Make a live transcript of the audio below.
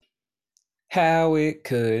How it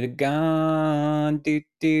could have gone. Do,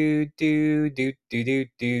 do, do, do, do, do,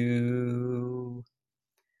 do.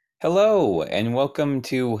 Hello, and welcome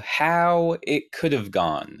to How It Could Have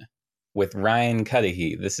Gone with Ryan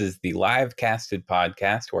Cuddihy. This is the live casted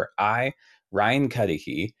podcast where I, Ryan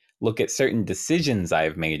Cuddihy, look at certain decisions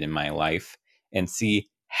I've made in my life and see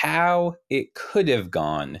how it could have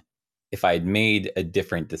gone if I'd made a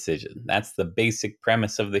different decision. That's the basic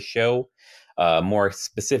premise of the show. More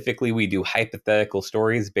specifically, we do hypothetical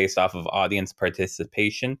stories based off of audience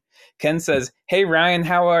participation. Ken says, "Hey Ryan,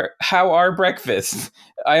 how are breakfasts?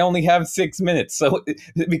 I only have 6 minutes." So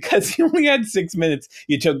because you only had 6 minutes,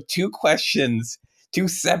 you took two questions, two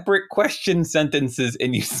separate question sentences,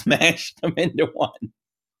 and you smashed them into one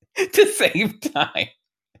to save time.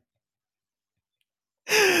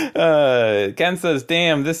 Ken says,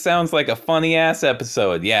 "Damn, this sounds like a funny ass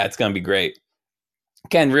episode." Yeah, it's gonna be great.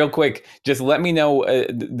 Ken, real quick, just let me know.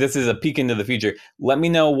 This is a peek into the future. Let me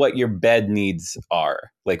know what your bed needs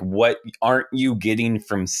are. Like, what aren't you getting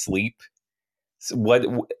from sleep? So what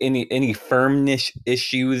any firmness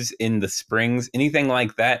issues in the springs, anything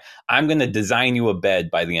like that? I'm gonna design you a bed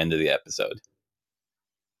by the end of the episode.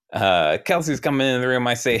 Kelsey's coming in the room.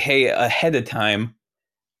 I say, "Hey, ahead of time."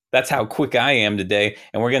 That's how quick I am today.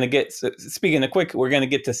 And we're gonna get. Speaking of quick, we're gonna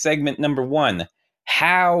get to segment number one.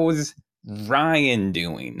 How's Ryan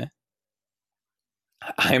doing?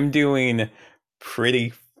 I'm doing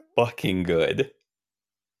pretty fucking good.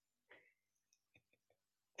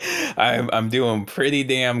 I'm doing pretty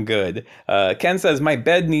damn good. Ken says my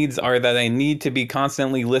bed needs are that I need to be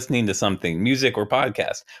constantly listening to something, music or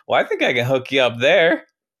podcast. Well, I think I can hook you up there.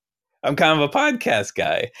 I'm kind of a podcast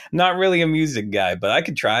guy, not really a music guy, but I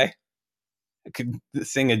could try. I could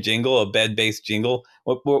sing a jingle, a bed-based jingle.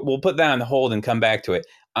 We'll put that on hold and come back to it.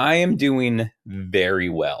 I am doing very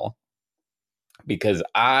well because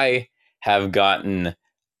I have gotten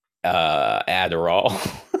Adderall.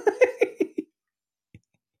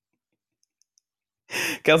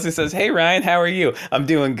 Kelsey says, "Hey Ryan, how are you? I'm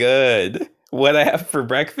doing good. What I have for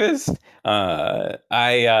breakfast?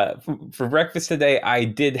 I for breakfast today, I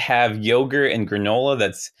did have yogurt and granola.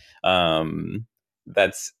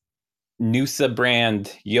 That's Noosa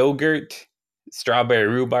brand yogurt, strawberry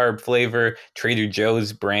rhubarb flavor, Trader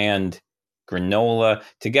Joe's brand granola.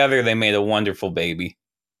 Together, they made a wonderful baby.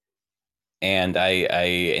 And I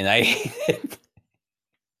ate it.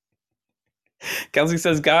 Kelsey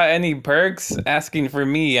says, "Got any perks?" Asking for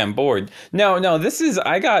me. I'm bored. No.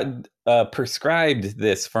 I got prescribed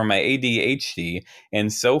this for my ADHD,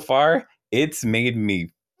 and so far it's made me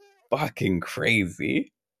fucking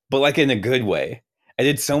crazy, but like in a good way. I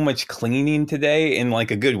did so much cleaning today in like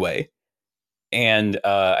a good way, and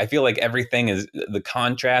I feel like everything is the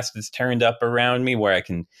contrast is turned up around me where I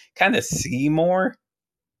can kind of see more.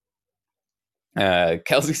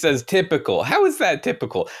 Kelsey says typical. How is that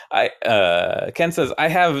typical? Ken says I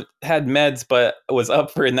have had meds, but was up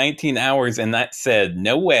for 19 hours, and that said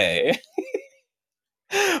no way.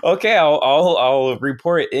 Okay, I'll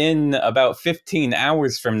report in about 15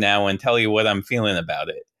 hours from now and tell you what I'm feeling about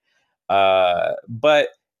it. But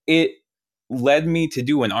it led me to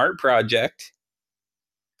do an art project.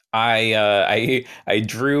 I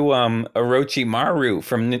drew Orochimaru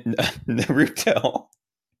from Naruto.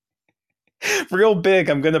 Real big.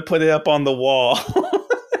 I'm gonna put it up on the wall.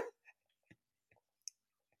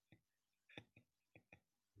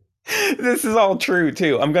 This is all true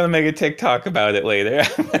too. I'm gonna make a TikTok about it later.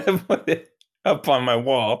 I'm gonna put it up on my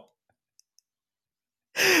wall.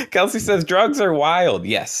 Kelsey says drugs are wild.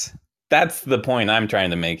 Yes, that's the point I'm trying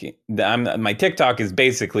to make. My TikTok is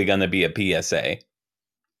basically gonna be a PSA.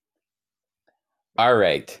 All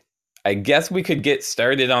right. I guess we could get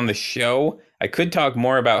started on the show. I could talk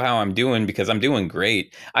more about how I'm doing because I'm doing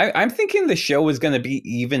great. I'm thinking the show is going to be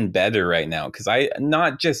even better right now because I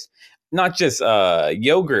not just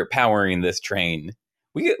yogurt powering this train.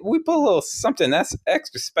 We put a little something that's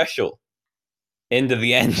extra special into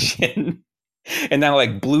the engine, and now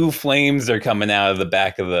like blue flames are coming out of the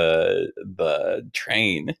back of the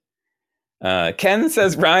train. Ken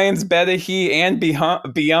says Ryan's better he and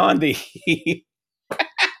beyond the he.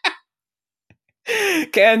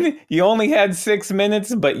 Ken, you only had 6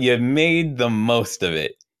 minutes, but you made the most of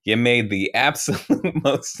it. You made the absolute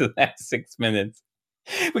most of that 6 minutes.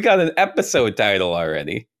 We got an episode title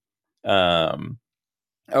already.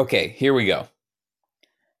 Okay, here we go.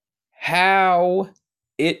 How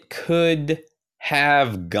it could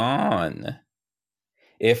have gone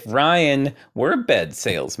if Ryan were a bed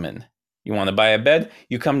salesman. You want to buy a bed?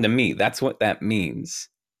 You come to me. That's what that means.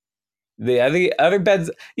 The other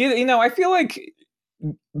beds, I feel like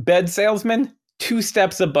bed salesmen two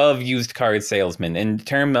steps above used car salesman in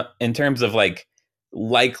terms of like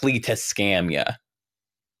likely to scam you.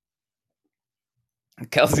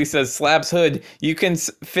 Kelsey says, Slaps Hood, you can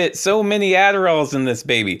fit so many Adderalls in this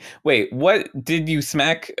baby. Wait, what did you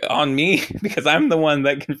smack on me? Because I'm the one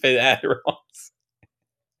that can fit Adderalls.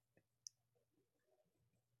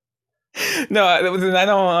 No, I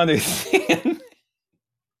don't understand.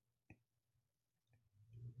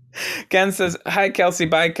 Ken says, hi, Kelsey.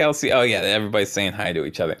 Bye, Kelsey. Oh, yeah, everybody's saying hi to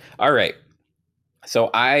each other. All right. So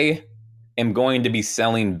I am going to be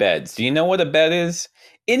selling beds. Do you know what a bed is?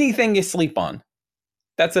 Anything you sleep on.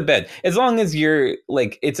 That's a bed. As long as you're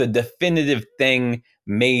like, it's a definitive thing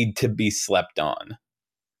made to be slept on.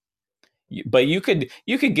 But you could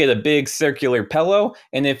get a big circular pillow,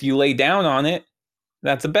 and if you lay down on it,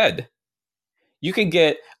 that's a bed. You could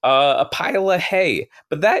get a pile of hay,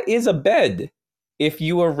 but that is a bed if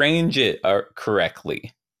you arrange it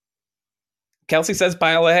correctly. Kelsey says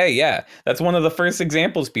pile of hay. Yeah, that's one of the first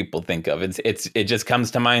examples people think of. It just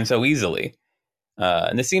comes to mind so easily.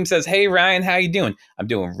 Nassim says, "Hey Ryan, how you doing? I'm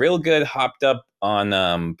doing real good. Hopped up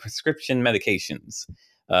on prescription medications."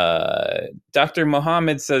 Dr.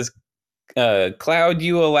 Mohammed says, Cloud,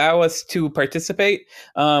 you allow us to participate.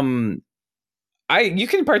 You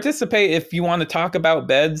can participate if you want to talk about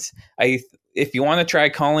beds. If you want to try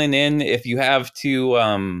calling in, if you have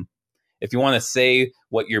to, if you want to say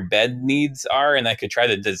what your bed needs are, and I could try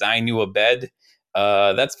to design you a bed,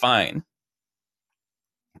 that's fine.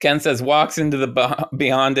 Ken says walks into the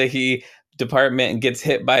Beyondahy department and gets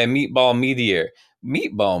hit by a meatball meteor.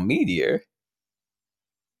 Meatball meteor.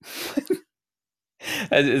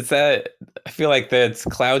 Is that? I feel like that's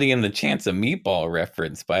Cloudy and the Chance of Meatball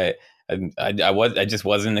reference, but I just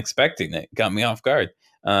wasn't expecting it. Got me off guard.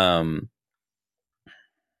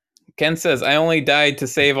 Ken says I only died to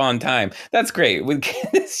save on time. That's great.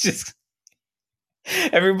 It's just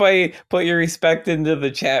everybody put your respect into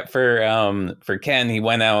the chat for Ken. He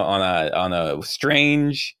went out on a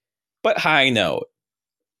strange but high note.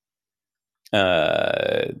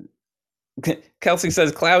 Kelsey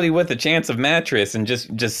says Cloudy with a chance of mattress and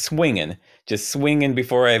just swinging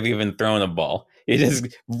before I've even thrown a ball. You're just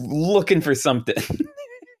looking for something.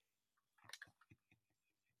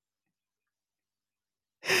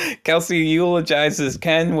 Kelsey eulogizes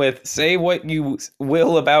Ken with say what you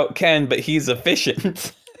will about Ken, but he's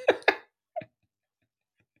efficient.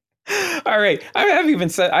 All right,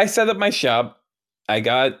 I set up my shop. I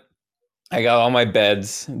got all my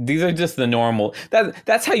beds. These are just the normal.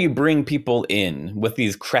 That's how you bring people in with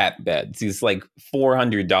these crap beds. These like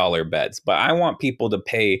 $400 beds. But I want people to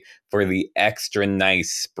pay for the extra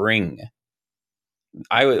nice spring.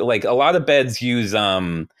 I would like a lot of beds use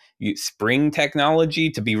spring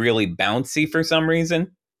technology to be really bouncy for some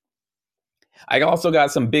reason. I also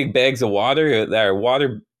got some big bags of water that are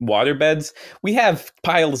water beds. We have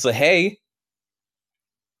piles of hay.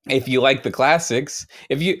 If you like the classics,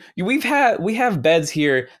 we have beds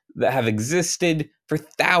here that have existed for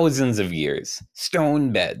thousands of years,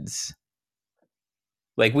 stone beds.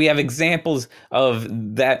 Like we have examples of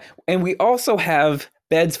that, and we also have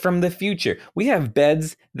beds from the future. We have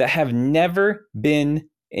beds that have never been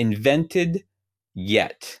invented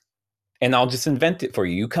yet. And I'll just invent it for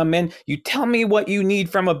you. You come in, you tell me what you need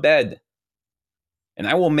from a bed. And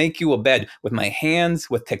I will make you a bed with my hands,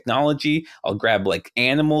 with technology. I'll grab like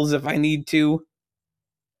animals if I need to.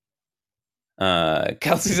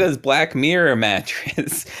 Kelsey says Black Mirror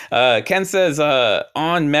mattress. Ken says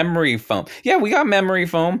on memory foam. Yeah, we got memory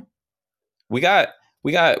foam. We got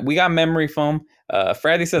memory foam.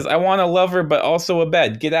 Friday says I want a lover but also a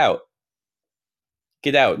bed. Get out.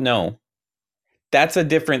 Get out. No. That's a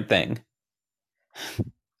different thing.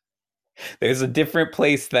 There's a different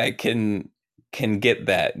place that can get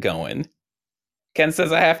that going. Ken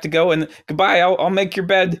says I have to go and goodbye. I'll make your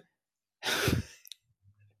bed.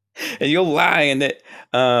 And you'll lie in it.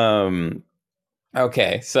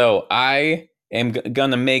 Okay, so I am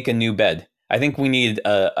gonna make a new bed. I think we need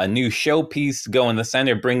a new showpiece to go in the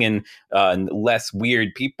center, bring in less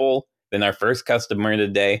weird people than our first customer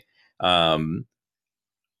today. I'm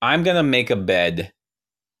gonna make a bed,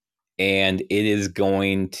 and it's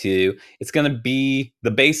gonna be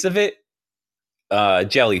the base of it,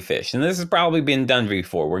 jellyfish. And this has probably been done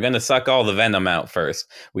before. We're gonna suck all the venom out first.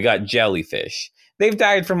 We got jellyfish. They've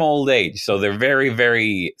died from old age, so they're very,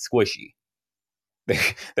 very squishy.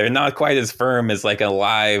 They're not quite as firm as like a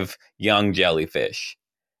live young jellyfish.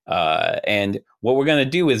 And what we're going to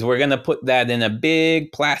do is we're going to put that in a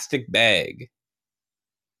big plastic bag.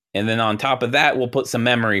 And then on top of that, we'll put some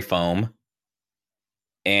memory foam.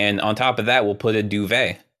 And on top of that, we'll put a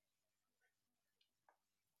duvet.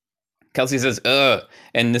 Kelsey says, ugh.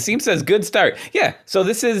 And Nassim says, good start. Yeah, so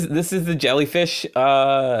this is the jellyfish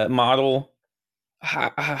model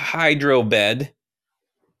hydro bed.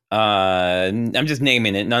 I'm just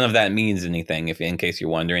naming it. None of that means anything, if in case you're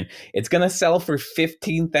wondering. It's gonna sell for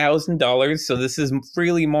 $15,000, so this is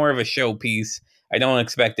really more of a showpiece. I don't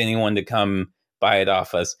expect anyone to come buy it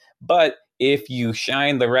off us, but if you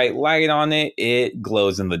shine the right light on it, it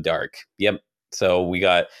glows in the dark. Yep. So we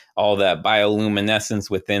got all that bioluminescence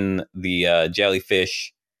within the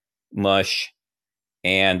jellyfish mush,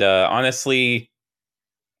 and honestly,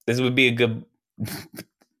 this would be a good.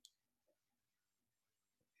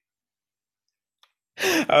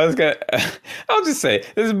 I was gonna. I'll just say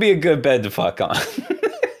this would be a good bed to fuck on.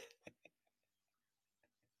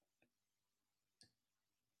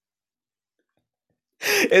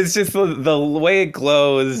 It's just the way it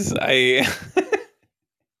glows.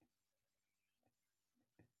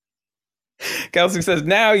 Kelsey says,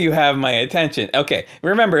 "Now you have my attention." Okay,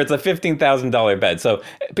 remember it's a $15,000 bed. So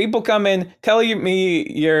people come in, tell me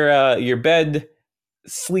your bed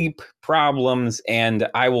sleep problems, and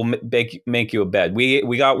I will make you a bed.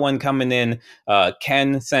 We got one coming in.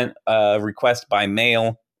 Ken sent a request by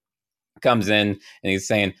mail. Comes in and he's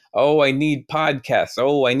saying, "Oh, I need podcasts.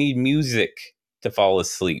 Oh, I need music to fall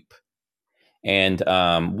asleep." And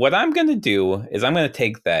what I'm going to do is I'm going to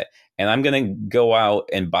take that and I'm going to go out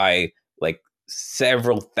and buy like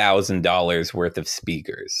several $1,000s worth of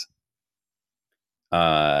speakers.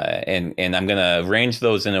 And I'm going to arrange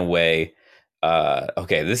those in a way.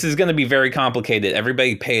 Okay, this is going to be very complicated.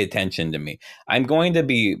 Everybody pay attention to me. I'm going to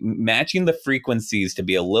be matching the frequencies to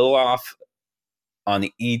be a little off on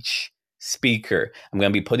each speaker. I'm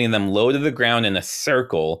going to be putting them low to the ground in a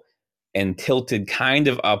circle and tilted kind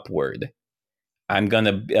of upward. I'm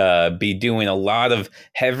gonna be doing a lot of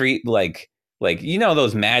heavy, like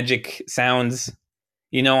those magic sounds.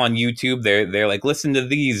 On YouTube, they're like, listen to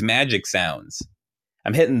these magic sounds.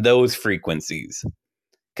 I'm hitting those frequencies.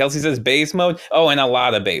 Kelsey says bass mode. Oh, and a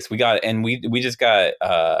lot of bass. We just got.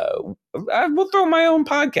 I will throw my own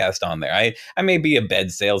podcast on there. I may be a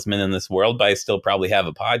bed salesman in this world, but I still probably have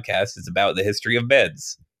a podcast. It's about the history of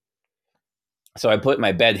beds. So I put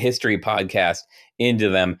my bed history podcast into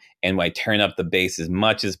them, and I turn up the bass as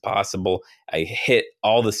much as possible. I hit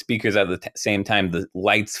all the speakers at the same time. The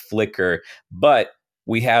lights flicker, but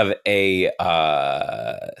we have a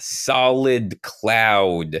solid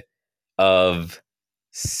cloud of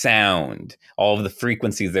sound. All of the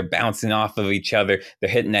frequencies, they're bouncing off of each other. They're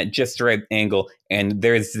hitting at just the right angle, and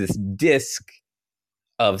there's this disc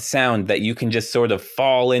of sound that you can just sort of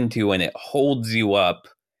fall into, and it holds you up.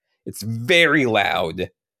 It's very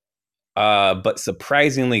loud, but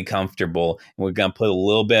surprisingly comfortable. And we're going to put a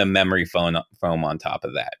little bit of memory foam on top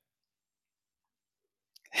of that.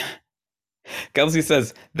 Kelsey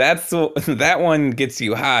says, that one gets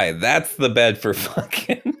you high. That's the bed for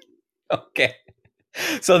fucking. Okay.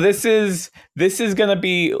 So this is going to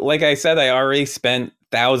be, like I said, I already spent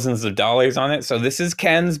thousands of dollars on it. So this is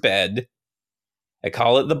Ken's bed. I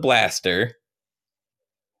call it the Blaster.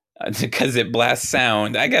 Because it blasts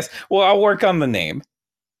sound, I guess. Well, I'll work on the name.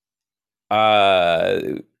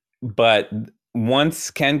 But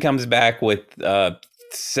once Ken comes back with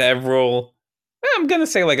several, I'm gonna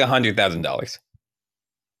say like $100,000,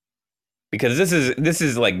 because this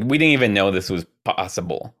is like, we didn't even know this was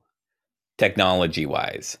possible, technology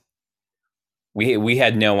wise. We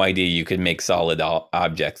had no idea you could make solid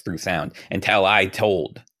objects through sound until I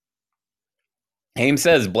told. Ames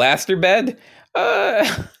says Blaster Bed.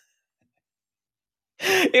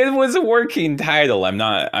 It was a working title. I'm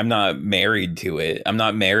not married to it. I'm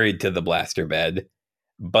not married to the Blaster Bed,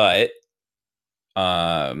 but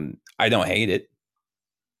I don't hate it.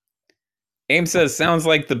 Ames says, sounds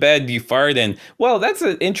like the bed you fart in. Well, that's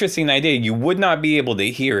an interesting idea. You would not be able to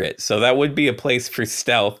hear it, so that would be a place for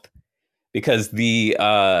stealth, because the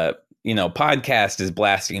podcast is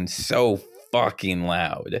blasting so fucking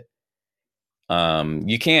loud.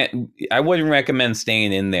 You can't. I wouldn't recommend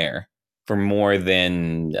staying in there for more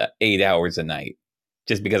than 8 hours a night,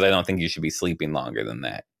 just because I don't think you should be sleeping longer than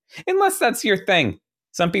that, unless that's your thing.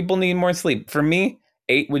 Some people need more sleep. For me,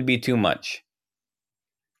 8 would be too much.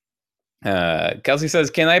 Kelsey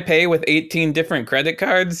says, can I pay with 18 different credit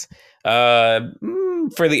cards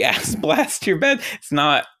for the ass blaster bed? It's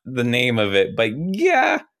not the name of it, but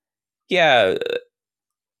yeah.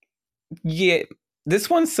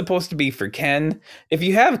 This one's supposed to be for Ken. If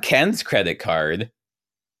you have Ken's credit card,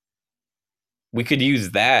 we could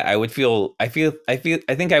use that. I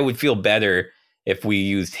think I would feel better if we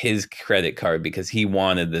used his credit card, because he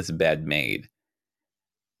wanted this bed made.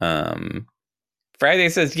 Friday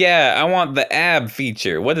says, yeah, I want the ab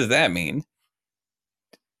feature. What does that mean?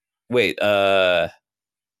 Wait, oh,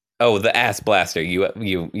 the ass blaster. You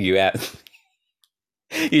you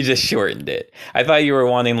just shortened it. I thought you were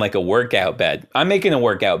wanting like a workout bed. I'm making a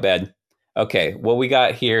workout bed. Okay, what we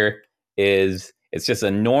got here is it's just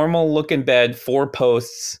a normal looking bed, 4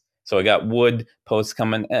 posts. So I got wood posts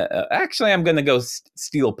coming. Actually, I'm gonna go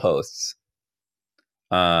steel posts.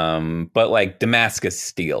 But like Damascus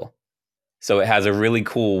steel. So it has a really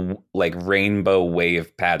cool like rainbow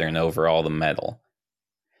wave pattern over all the metal.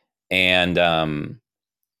 And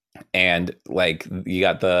like you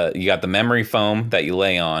got the memory foam that you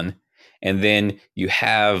lay on, and then you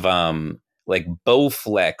have like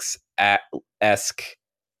Bowflex esque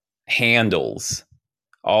handles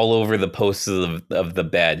all over the posts of the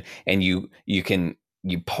bed, and you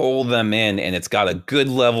pull them in, and it's got a good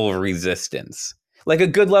level of resistance, like a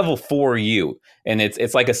good level for you. And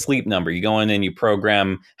it's like a sleep number. You go in and you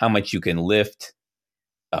program how much you can lift,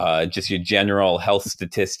 just your general health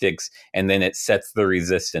statistics, and then it sets the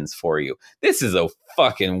resistance for you. This is a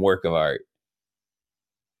fucking work of art.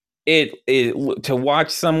 It to watch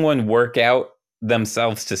someone work out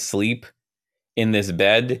themselves to sleep in this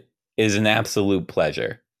bed is an absolute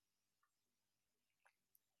pleasure.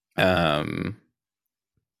 Nassim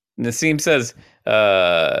says,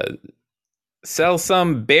 sell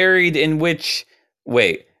some buried in which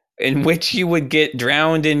you would get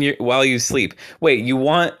drowned while you sleep. Wait, you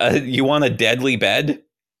want a deadly bed?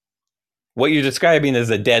 What you're describing is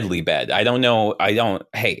a deadly bed. I don't know.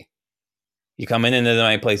 Hey, you coming into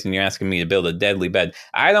my place and you're asking me to build a deadly bed.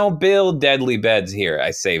 I don't build deadly beds here,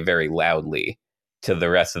 I say very loudly to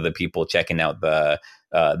the rest of the people checking out the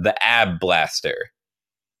ab blaster,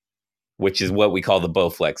 which is what we call the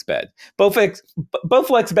Bowflex bed.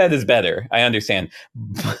 Bowflex bed is better, I understand.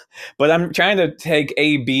 But I'm trying to take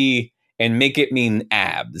AB and make it mean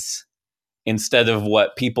abs instead of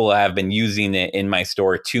what people have been using it in my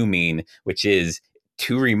store to mean, which is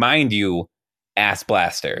to remind you ass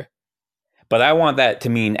blaster. But I want that to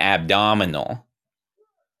mean abdominal.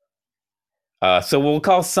 So we'll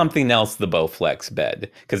call something else the Bowflex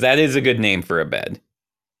bed, because that is a good name for a bed.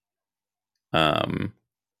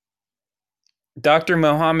 Dr.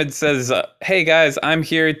 Mohammed says, hey guys, I'm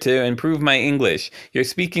here to improve my English. Your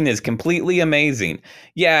speaking is completely amazing.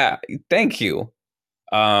 Yeah, thank you.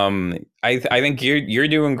 I think you're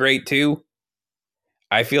doing great too.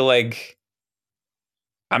 I feel like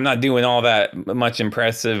I'm not doing all that much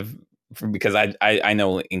impressive because I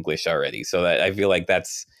know English already, so that I feel like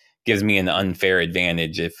that's gives me an unfair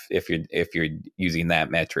advantage if you're using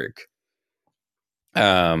that metric.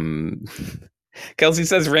 Kelsey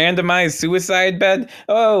says randomized suicide bed.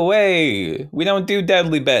 Oh wait, we don't do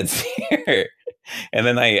deadly beds here. And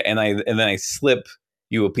then I slip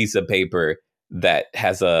you a piece of paper that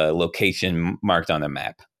has a location marked on a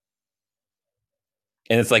map.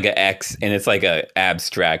 And it's like an X, and it's like a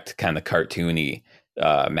abstract kind of cartoony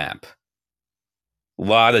map. A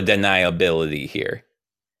lot of deniability here.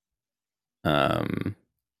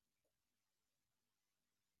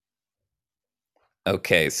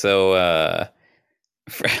 Okay, so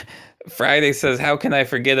Friday says, how can I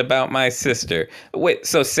forget about my sister? Wait,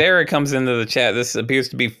 so Sarah comes into the chat. This appears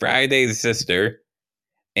to be Friday's sister.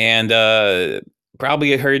 And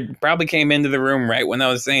probably came into the room right when I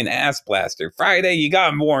was saying ass blaster. Friday, you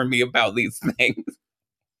gotta warn me about these things.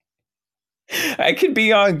 I could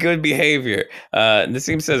be on good behavior.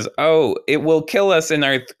 Nassim says, oh, it will kill us in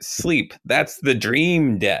our sleep. That's the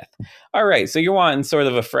dream death. All right, so you're wanting sort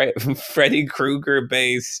of a Freddy Krueger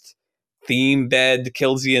based theme bed,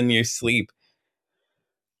 kills you in your sleep.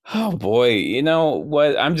 Oh boy, you know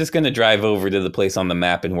what? I'm just going to drive over to the place on the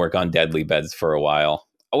map and work on deadly beds for a while.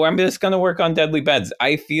 Oh, I'm just going to work on deadly beds.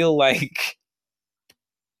 I feel like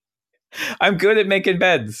I'm good at making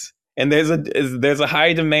beds, and there's a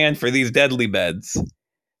high demand for these deadly beds.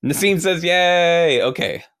 Nassim says, "Yay!"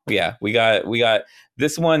 Okay, yeah, we got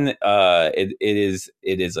this one. It is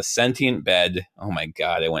a sentient bed. Oh my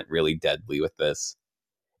god, I went really deadly with this.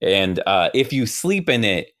 And if you sleep in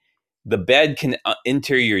it, the bed can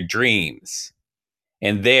enter your dreams,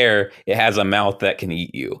 and there it has a mouth that can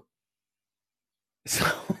eat you. So,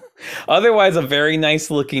 otherwise, a very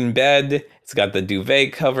nice looking bed. It's got the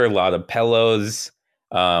duvet cover, a lot of pillows,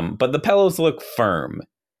 but the pillows look firm,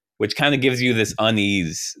 which kind of gives you this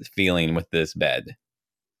unease feeling with this bed.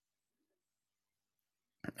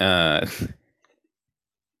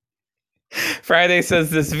 Friday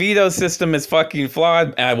says this veto system is fucking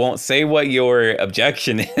flawed. I won't say what your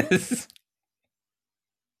objection is.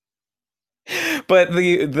 But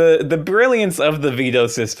the brilliance of the veto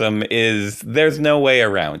system is there's no way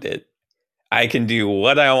around it. I can do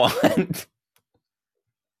what I want.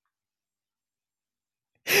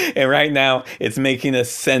 And right now, it's making a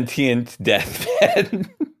sentient deathbed.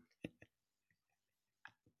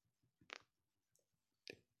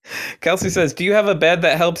 Kelsey says, "Do you have a bed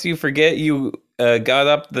that helps you forget you got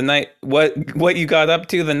up the night what you got up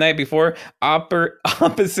to the night before?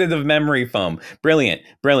 Opposite of memory foam. Brilliant,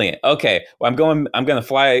 brilliant. Okay, well, I'm gonna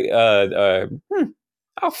fly.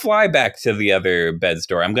 I'll fly back to the other bed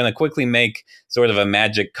store. I'm gonna quickly make sort of a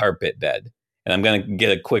magic carpet bed, and I'm gonna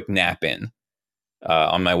get a quick nap in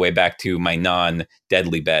on my way back to my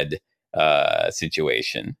non-deadly bed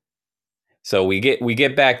situation." So we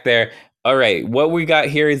get back there. All right, what we got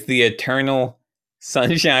here is the eternal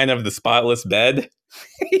sunshine of the spotless bed.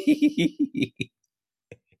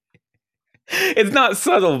 It's not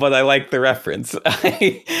subtle, but I like the reference.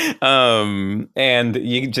 And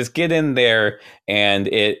you just get in there, and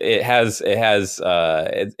it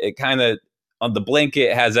kind of on the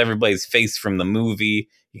blanket has everybody's face from the movie.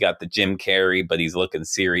 You got the Jim Carrey, but he's looking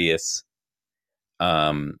serious.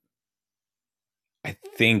 Um, I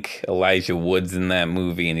think Elijah Wood's in that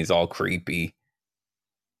movie, and he's all creepy.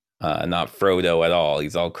 Not Frodo at all.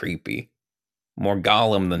 He's all creepy. More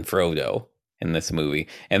Gollum than Frodo in this movie.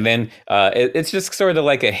 And then it's just sort of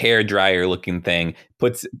like a hair dryer looking thing.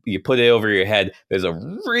 You put it over your head. There's a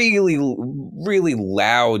really, really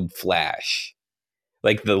loud flash.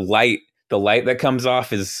 Like the light that comes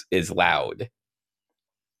off is loud.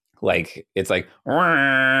 Like it's like,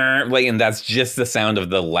 and that's just the sound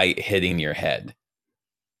of the light hitting your head.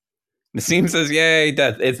 Nassim says, "Yay,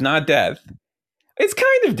 death." It's not death. It's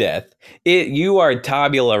kind of death. You are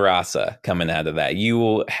tabula rasa coming out of that. You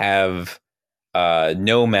will have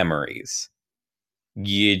no memories.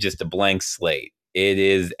 You're just a blank slate. It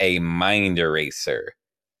is a mind eraser.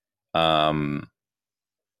 I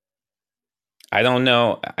don't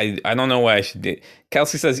know. I don't know what I should do.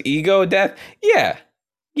 Kelsey says ego death. Yeah.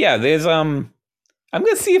 There's I'm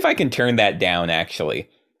gonna see if I can turn that down actually.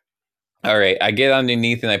 All right, I get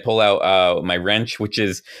underneath and I pull out my wrench, which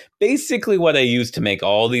is basically what I use to make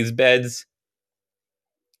all these beds.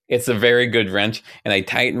 It's a very good wrench, and I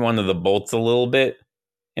tighten one of the bolts a little bit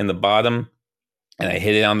in the bottom, and I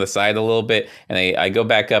hit it on the side a little bit, and I go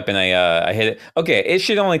back up and I hit it. Okay, it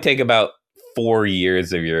should only take about 4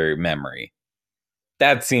 years of your memory.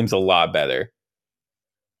 That seems a lot better.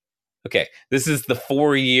 Okay, this is the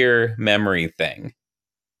 4-year memory thing.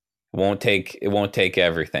 It won't take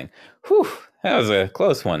everything. Whew, that was a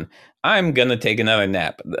close one. I'm gonna take another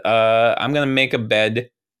nap. I'm gonna make a bed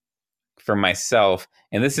for myself,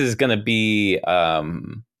 and this is gonna be.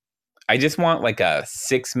 I just want like a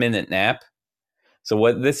 6-minute nap. So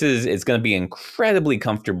what this is, it's gonna be incredibly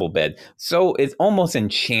comfortable bed. So it's almost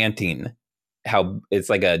enchanting. How it's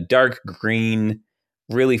like a dark green,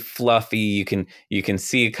 really fluffy. You can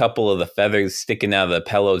see a couple of the feathers sticking out of the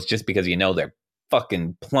pillows just because they're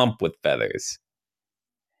fucking plump with feathers.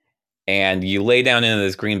 And you lay down into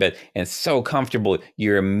this green bed, and it's so comfortable,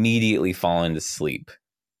 you're immediately falling to sleep.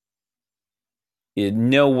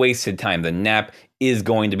 No wasted time. The nap is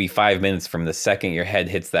going to be 5 minutes from the second your head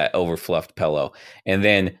hits that overfluffed pillow. And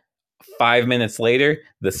then 5 minutes later,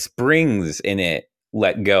 the springs in it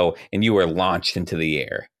let go, and you are launched into the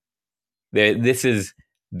air. This is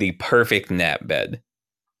the perfect nap bed.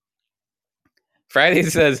 Friday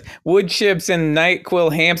says, wood chips and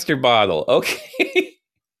NyQuil hamster bottle. Okay.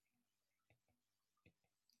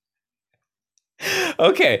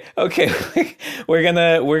 Okay. we're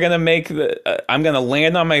gonna make I'm gonna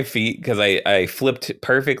land on my feet because I flipped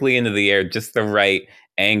perfectly into the air, just the right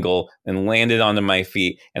angle, and landed onto my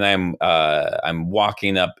feet, and I'm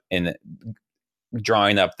walking up and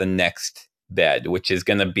drawing up the next bed, which is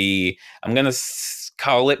gonna be, I'm gonna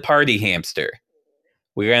call it party hamster.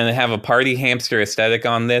 We're gonna have a party hamster aesthetic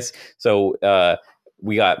on this. So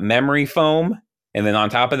we got memory foam, and then on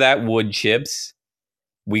top of that, wood chips.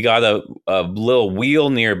 We got a little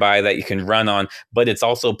wheel nearby that you can run on, but it's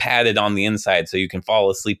also padded on the inside so you can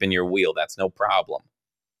fall asleep in your wheel. That's no problem.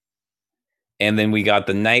 And then we got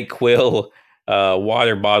the NyQuil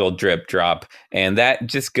water bottle drip drop, and that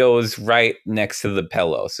just goes right next to the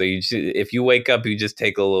pillow. So if you wake up, you just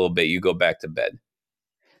take a little bit, you go back to bed.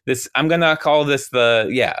 I'm gonna call this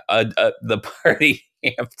the party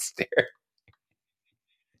hamster.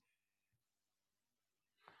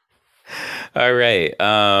 All right.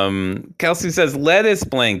 Kelsey says lettuce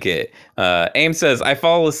blanket. Aim says I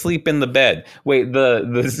fall asleep in the bed. Wait,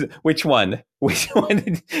 which one? Which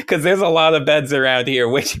one? Because there's a lot of beds around here.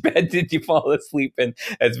 Which bed did you fall asleep in?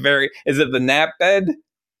 Is it the nap bed?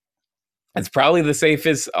 It's probably the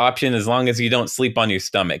safest option as long as you don't sleep on your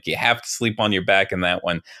stomach. You have to sleep on your back in that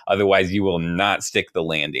one. Otherwise, you will not stick the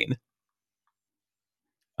landing.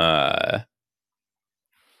 All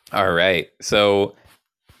right. So,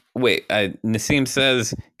 wait. Nassim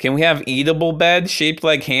says, can we have eatable bed shaped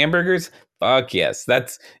like hamburgers? Fuck yes.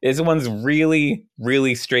 This one's really,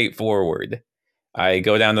 really straightforward. I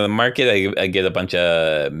go down to the market. I get a bunch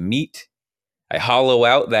of meat. I hollow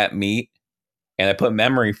out that meat and I put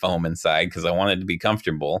memory foam inside because I want it to be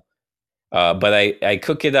comfortable. But I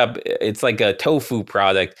cook it up. It's like a tofu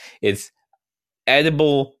product. It's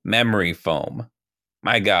edible memory foam.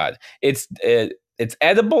 My God, it's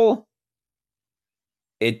edible.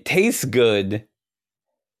 It tastes good.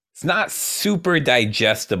 It's not super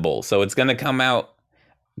digestible, so it's gonna come out.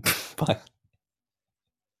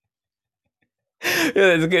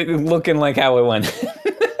 It's good, looking like how it went.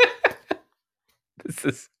 This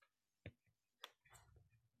is.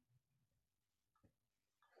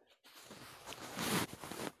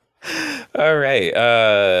 All right.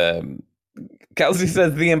 Kelsey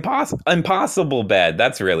says the impossible bed.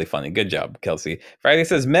 That's really funny. Good job, Kelsey. Friday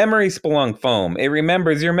says memory spelunk foam. It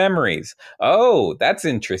remembers your memories. Oh, that's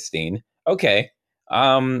interesting. Okay.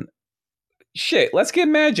 Um, shit. Let's get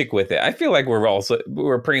magic with it. I feel like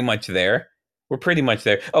we're pretty much there. We're pretty much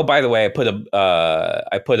there. Oh, by the way, I put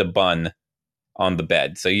a bun on the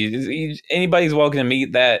bed, so anybody's welcome to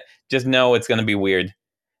meet that. Just know it's gonna be weird.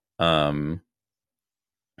 Um,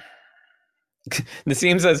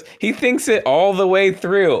 Nassim says he thinks it all the way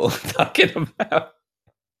through. Talking about.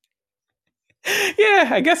 Yeah,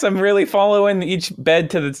 I guess I'm really following each bed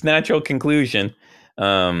to its natural conclusion.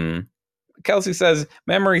 Um, Kelsey says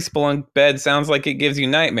memory spelunk bed sounds like it gives you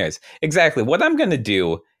nightmares. Exactly. What I'm gonna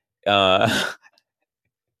do uh,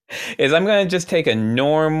 is I'm gonna just take a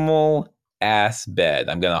normal ass bed.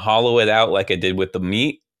 I'm gonna hollow it out like I did with the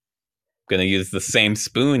meat. I'm gonna use the same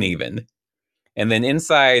spoon even, and then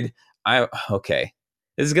inside, okay.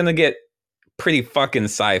 This is gonna get pretty fucking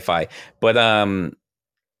sci-fi, but I'm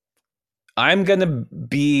gonna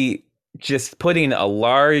be just putting a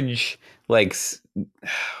large, like,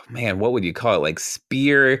 man, what would you call it? Like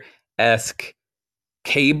spear esque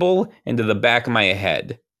cable into the back of my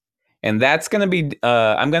head. And that's gonna be.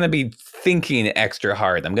 I'm gonna be thinking extra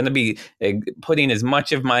hard. I'm gonna be putting as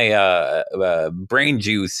much of my brain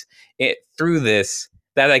juice through this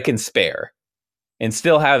that I can spare, and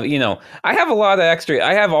still have. I have a lot of extra.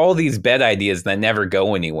 I have all these bed ideas that never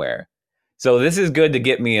go anywhere. So this is good to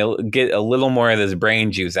get a little more of this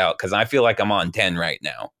brain juice out because I feel like I'm on 10 right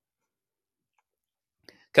now.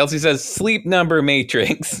 Kelsey says sleep number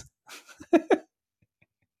matrix.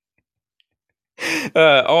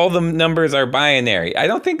 All the numbers are binary. I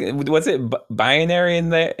don't think was it binary in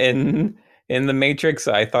the matrix.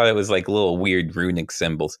 I thought it was like little weird runic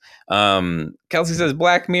symbols. Kelsey says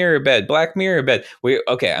Black Mirror bed. Black Mirror bed.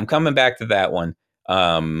 Okay. I'm coming back to that one.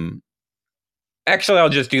 Actually, I'll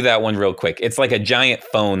just do that one real quick. It's like a giant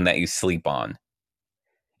phone that you sleep on,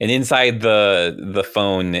 and inside the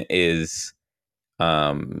phone is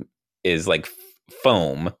like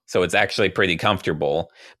foam, so it's actually pretty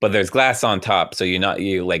comfortable. But there's glass on top, so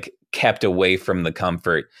you like kept away from the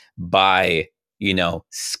comfort by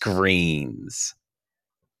screens.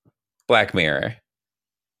 Black Mirror.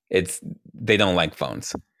 They don't like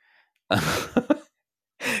phones.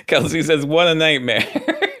 Kelsey says, "What a nightmare."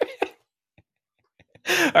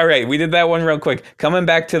 All right, we did that one real quick. Coming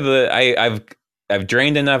back to I've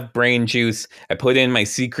drained enough brain juice. I put in my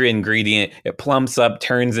secret ingredient. It plumps up,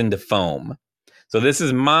 turns into foam. So this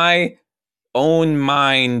is my own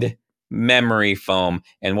mind memory foam.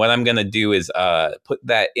 And what I'm going to do is put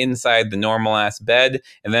that inside the normal ass bed.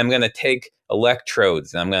 And then I'm going to take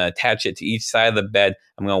electrodes and I'm going to attach it to each side of the bed.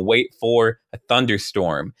 I'm going to wait for a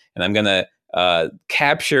thunderstorm. And I'm going to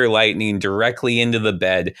capture lightning directly into the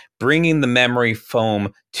bed, bringing the memory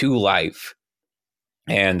foam to life.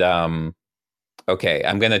 And okay,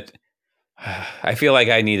 I feel like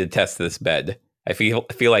I need to test this bed. I feel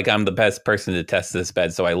like I'm the best person to test this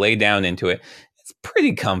bed. So I lay down into it. It's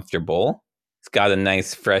pretty comfortable. It's got a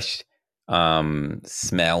nice fresh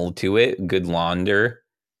smell to it. Good laundry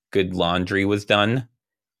was done.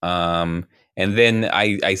 And then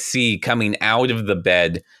I see coming out of the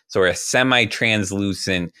bed sort of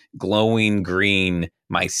semi-translucent, glowing green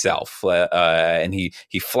myself, and he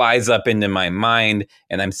flies up into my mind,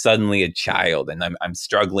 and I'm suddenly a child, and I'm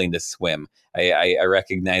struggling to swim. I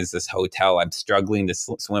recognize this hotel. I'm struggling to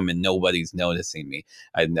swim, and nobody's noticing me.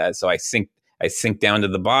 So I sink down to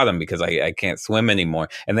the bottom because I can't swim anymore,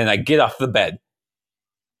 and then I get off the bed.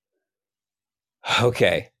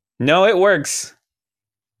 Okay, no, it works.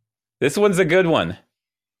 This one's a good one.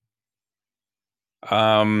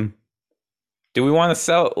 Do we want to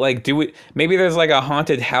sell? Like, do we? Maybe there's like a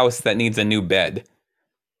haunted house that needs a new bed.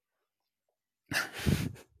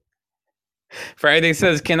 Friday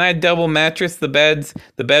says, "Can I double mattress the beds?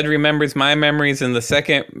 The bed remembers my memories, and the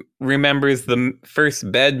second remembers the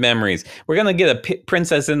first bed memories. We're gonna get a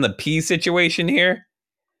princess in the pea situation here."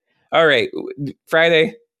 All right,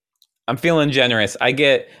 Friday. I'm feeling generous. I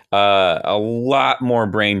get a lot more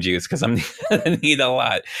brain juice because I'm gonna need a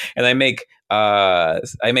lot, and I make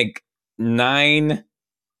 9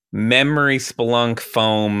 memory spelunk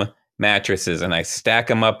foam mattresses, and I stack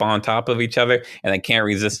them up on top of each other, and I can't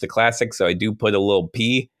resist the classic, so I do put a little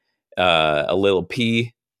pea,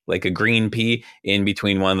 like a green pea, in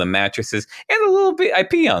between one of the mattresses, and a little bit I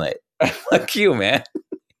pee on it. Fuck you, man.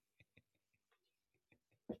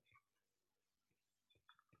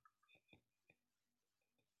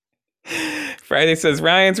 Friday says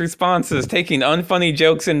Ryan's response is taking unfunny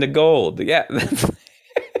jokes into gold. Yeah,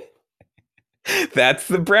 that's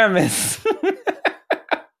the premise.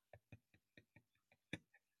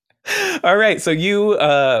 All right, so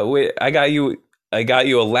I got you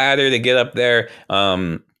a ladder to get up there.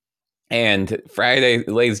 And Friday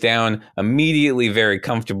lays down immediately, very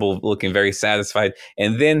comfortable, looking very satisfied,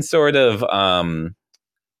 and then sort of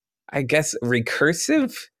I guess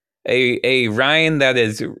recursive. A Ryan that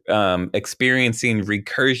is experiencing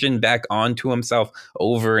recursion back onto himself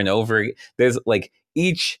over and over. There's like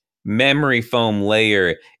each memory foam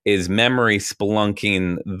layer is memory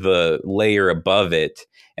spelunking the layer above it,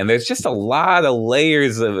 and there's just a lot of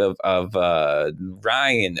layers of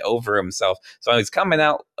Ryan over himself. So he's coming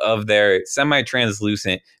out of there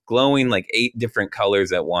semi-translucent, glowing like 8 different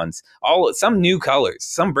colors at once. Some new colors,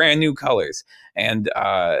 some brand new colors, and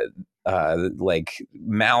like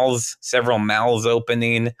several mouths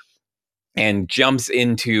opening, and jumps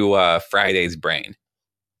into Friday's brain.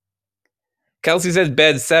 Kelsey says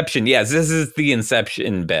bedception. Yes, this is the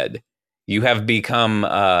Inception bed. You have become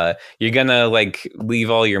you're gonna like leave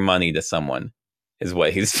all your money to someone, is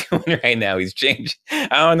what he's doing right now. He's changed. I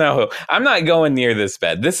don't know. I'm not going near this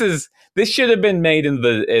bed. This should have been made in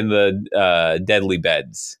the Deadly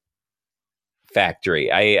Beds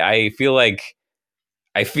factory. I feel like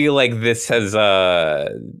this has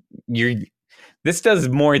this does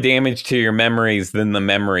more damage to your memories than the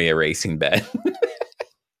memory erasing bed.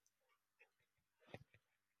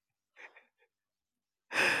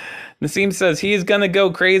 Nassim says he is gonna go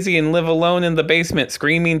crazy and live alone in the basement,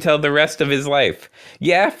 screaming till the rest of his life.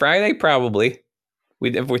 Yeah, Friday probably.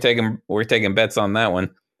 If we're taking bets on that one.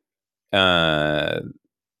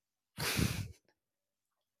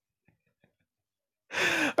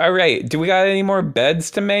 All right. Do we got any more beds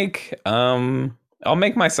to make? I'll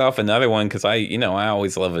make myself another one because I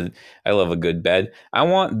always I love a good bed. I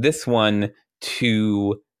want this one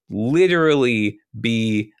to literally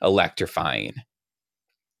be electrifying.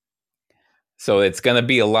 So it's going to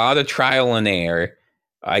be a lot of trial and error.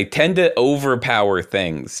 I tend to overpower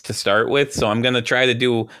things to start with, so I'm going to try to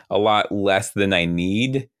do a lot less than I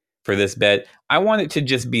need for this bed. I want it to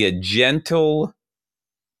just be a gentle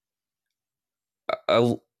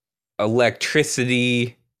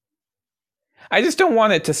electricity. I just don't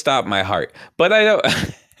want it to stop my heart. But I don't.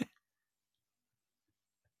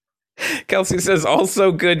 Kelsey says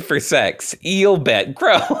also good for sex. Eel bet.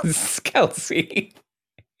 Gross, Kelsey.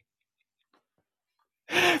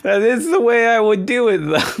 That is the way I would do it,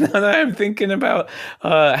 though. Now that I'm thinking about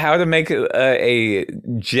how to make a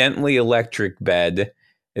gently electric bed.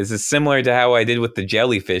 This is similar to how I did with the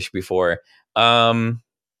jellyfish before. I'm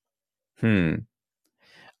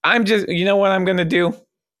just, you know what I'm going to do?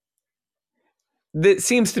 It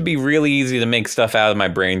seems to be really easy to make stuff out of my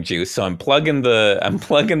brain juice, so I'm plugging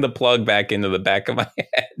the plug back into the back of my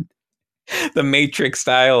head. The Matrix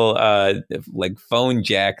style like phone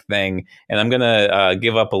jack thing, and I'm gonna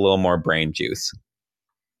give up a little more brain juice.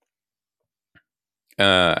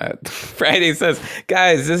 Friday says,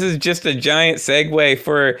 guys, this is just a giant segue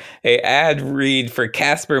for a ad read for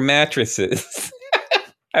Casper mattresses.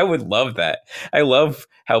 I would love that. I love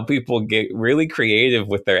how people get really creative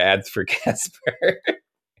with their ads for Casper.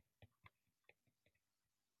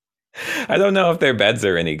 I don't know if their beds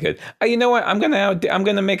are any good. You know what? I'm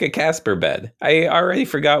gonna make a Casper bed. I already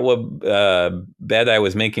forgot what bed I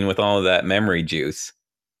was making with all of that memory juice.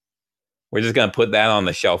 We're just gonna put that on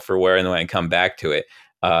the shelf for when I come back to it.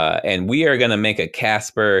 And we are gonna make a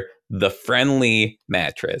Casper the friendly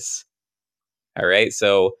mattress. All right.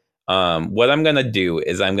 So what I'm gonna do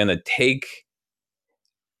is I'm gonna take.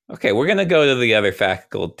 Okay, we're gonna go to the other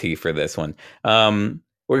faculty for this one.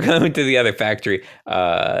 We're going to the other factory.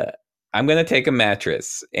 I'm going to take a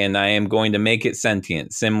mattress and I am going to make it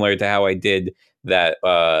sentient, similar to how I did that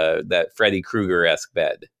Freddy Krueger-esque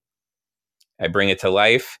bed. I bring it to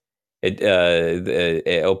life. It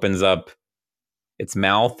opens up its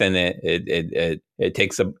mouth and it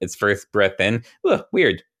takes its first breath in. Ugh,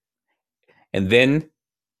 weird. And then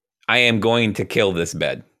I am going to kill this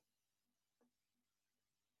bed.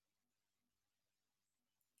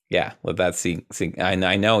 Yeah, let that see. I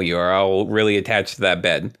know you are all really attached to that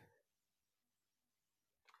bed.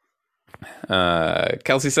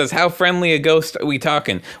 Kelsey says, "How friendly a ghost are we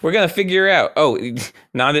talking? We're gonna figure out." Oh, it's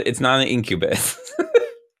not an incubus.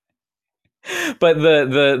 But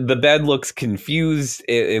the bed looks confused.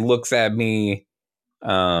 It looks at me,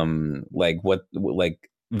 like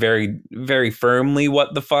very very firmly.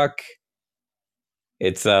 What the fuck?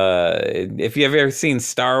 It's if you've ever seen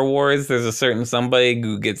Star Wars, there's a certain somebody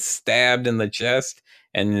who gets stabbed in the chest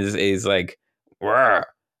and is like, "Rawr."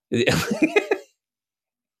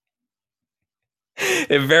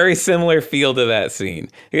 A very similar feel to that scene.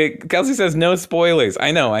 Kelsey says no spoilers.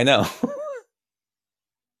 I know.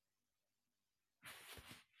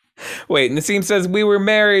 Wait, Nassim says we were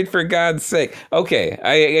married for God's sake. Okay,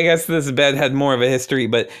 I guess this bed had more of a history,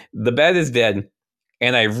 but the bed is dead,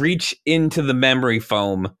 and I reach into the memory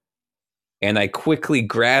foam, and I quickly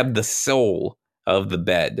grab the soul of the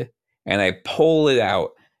bed, and I pull it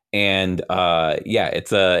out, and yeah,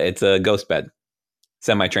 it's a ghost bed,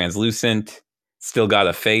 semi-translucent, still got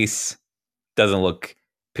a face, doesn't look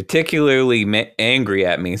particularly angry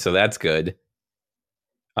at me, so that's good.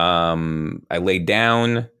 I lay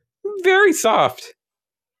down, very soft,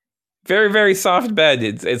 very very soft bed.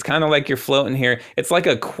 It's kind of like you're floating here. It's like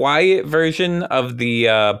a quiet version of the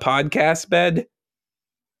podcast bed,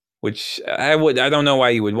 which I don't know why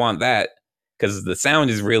you would want that, because the sound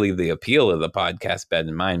is really the appeal of the podcast bed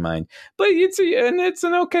in my mind. But it's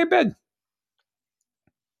an okay bed.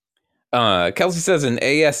 Kelsey says an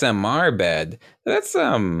ASMR bed. That's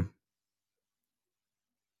not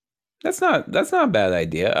a bad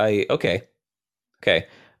idea. Okay.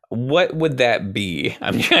 What would that be?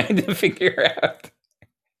 I'm trying to figure out.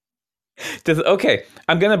 Okay,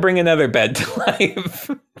 I'm gonna bring another bed to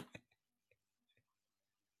life.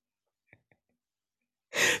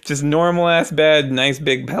 Just normal ass bed, nice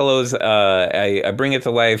big pillows. I bring it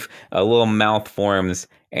to life. A little mouth forms,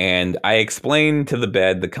 and I explain to the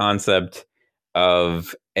bed the concept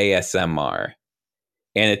of ASMR.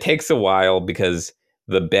 And it takes a while because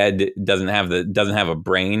the bed doesn't have a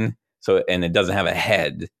brain, and it doesn't have a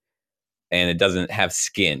head, and it doesn't have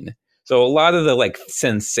skin. So a lot of the like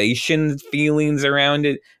sensation feelings around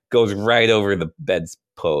it goes right over the bed's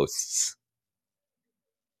posts.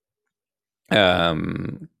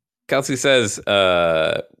 Kelsey says,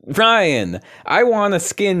 Ryan, I want a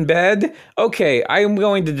skin bed. Okay, I am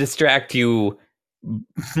going to distract you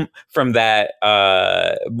from that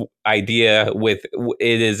idea with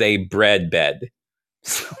it is a bread bed.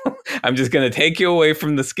 So I'm just going to take you away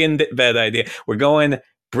from the skin bed idea. We're going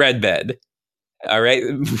bread bed. All right.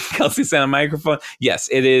 Kelsey said on microphone. Yes,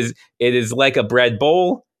 it is. It is like a bread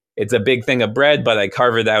bowl. It's a big thing of bread, but I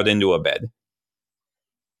carve it out into a bed.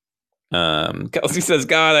 Kelsey says,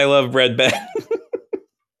 God, I love bread bed.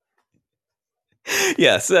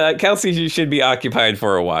 Yes, Kelsey should be occupied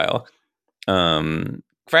for a while.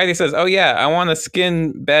 Friday says, oh yeah, I want a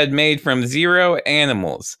skin bed made from 0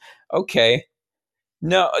 animals. Okay.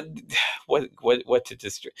 No, what to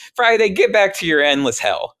distract? Friday, get back to your endless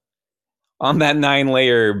hell on that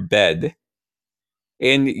 9-layer bed.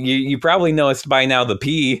 And you probably noticed by now the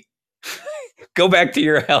pee. Go back to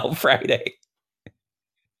your hell, Friday.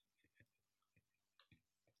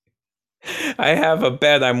 I have a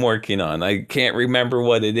bed I'm working on. I can't remember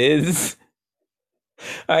what it is.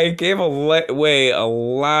 I gave away a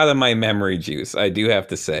lot of my memory juice, I do have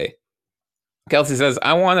to say. Kelsey says,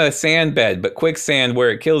 I want a sand bed, but quicksand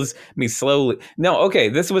where it kills me slowly. No, okay,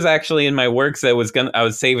 this was actually in my works. I was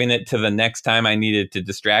saving it to the next time I needed to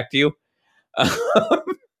distract you.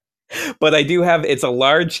 But I do have, it's a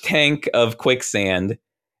large tank of quicksand,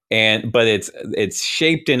 but it's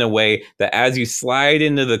shaped in a way that as you slide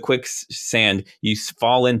into the quicksand, you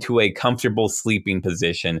fall into a comfortable sleeping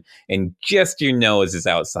position, and just your nose is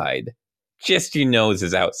outside. Just your nose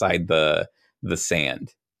is outside the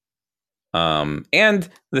sand. And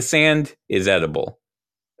the sand is edible.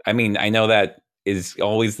 I mean, I know that is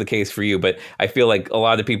always the case for you, but I feel like a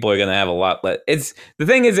lot of people are going to have a lot less. The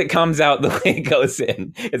thing is, it comes out the way it goes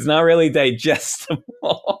in. It's not really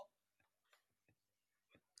digestible.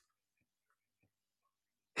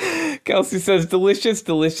 Kelsey says, delicious,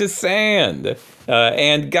 delicious sand.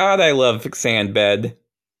 And God, I love sand bed.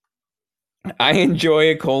 I enjoy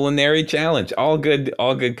a culinary challenge. All good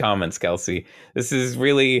comments, Kelsey. This is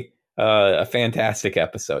really A fantastic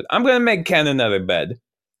episode. I'm gonna make Ken another bed.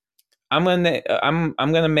 I'm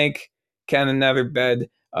gonna make Ken another bed.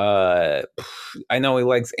 I know he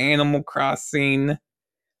likes Animal Crossing.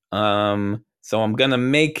 So I'm gonna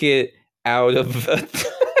make it out of.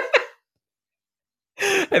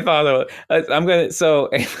 I thought I'm gonna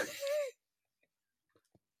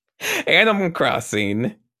Animal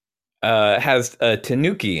Crossing has a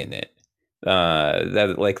Tanuki in it.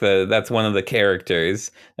 That's one of the characters.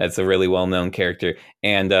 That's a really well known character.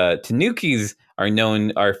 And Tanukis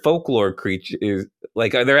are folklore creatures.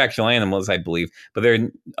 Like they're actual animals, I believe, but they're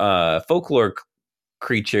folklore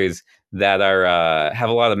creatures that are have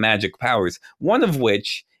a lot of magic powers. One of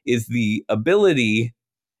which is the ability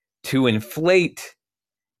to inflate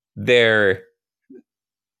their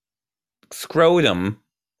scrotum,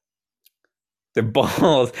 their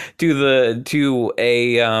balls, to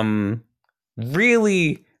a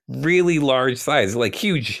really really large size, like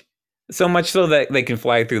huge, so much so that they can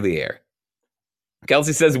fly through the air.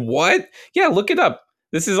 Kelsey says, "What? Yeah, look it up.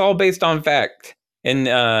 This is all based on fact." And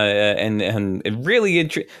it really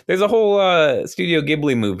there's a whole Studio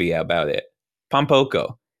Ghibli movie about it.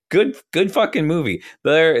 Pompoko, good fucking movie.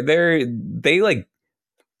 They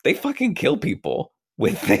fucking kill people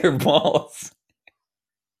with their balls.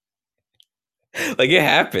 Like it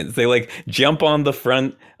happens. They like jump on the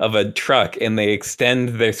front of a truck and they extend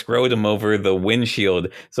their scrotum over the windshield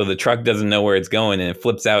so the truck doesn't know where it's going and it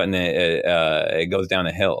flips out and it goes down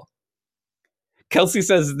a hill. Kelsey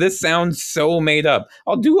says this sounds so made up.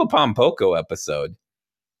 I'll do a Pompoko episode.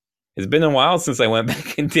 It's been a while since I went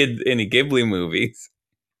back and did any Ghibli movies.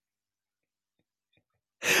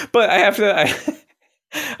 But I have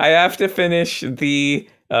to finish the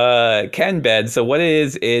Ken bed. So what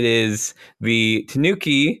it is the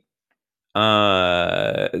Tanuki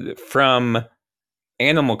from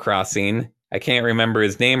Animal Crossing. I can't remember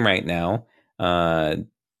his name right now.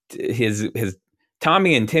 His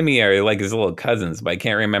Tommy and Timmy are like his little cousins, but I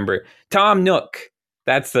can't remember. Tom Nook.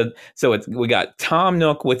 We got Tom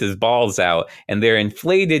Nook with his balls out, and they're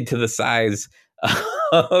inflated to the size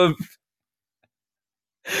of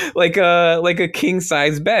like a king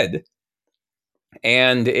size bed,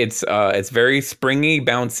 and it's very springy,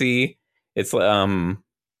 bouncy. It's and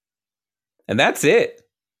that's it.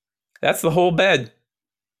 That's the whole bed.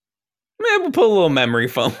 Maybe we'll put a little memory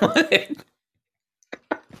foam on it.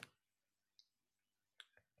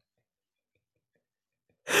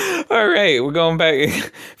 All right, we're going back.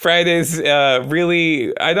 Fridays,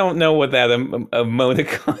 really, I don't know what that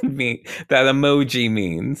emoticon mean. That emoji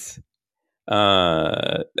means.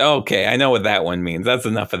 Okay, I know what that one means. That's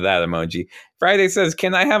enough of that emoji. Friday says,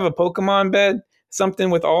 "Can I have a Pokemon bed? Something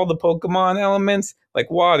with all the Pokemon elements, like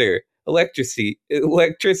water, electricity,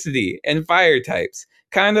 and fire types.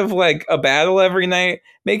 Kind of like a battle every night.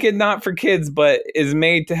 Make it not for kids, but is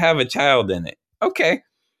made to have a child in it." Okay.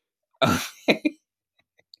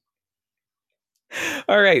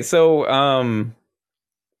 All right, so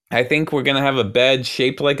I think we're gonna have a bed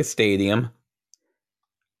shaped like a stadium,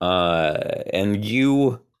 and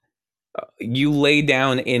you lay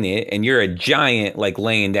down in it, and you're a giant, like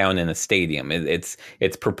laying down in a stadium. It's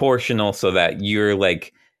proportional so that you're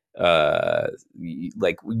like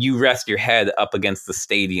you rest your head up against the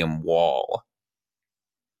stadium wall,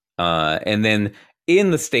 and then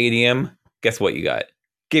in the stadium, guess what you got?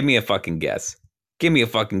 Give me a fucking guess. Give me a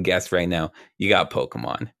fucking guess right now. You got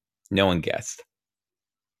Pokemon. No one guessed.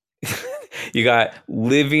 You got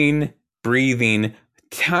living, breathing,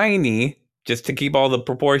 tiny, just to keep all the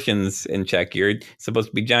proportions in check. You're supposed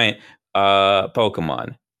to be giant.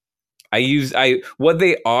 Pokemon. What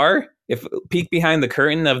they are, if peek behind the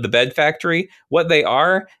curtain of the bed factory, what they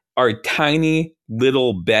are tiny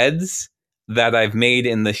little beds that I've made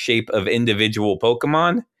in the shape of individual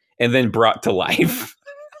Pokemon and then brought to life.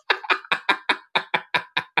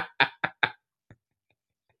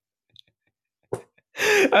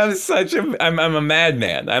 I'm a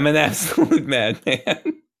madman. I'm an absolute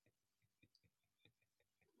madman.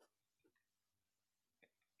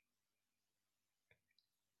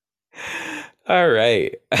 All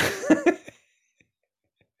right.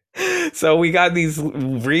 So we got these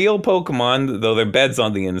real Pokemon, though their beds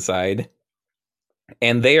on the inside,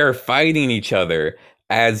 and they are fighting each other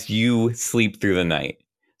as you sleep through the night.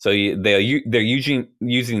 So they're using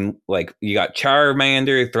like you got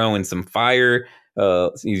Charmander throwing some fire.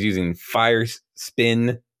 He's using fire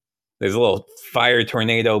spin. There's a little fire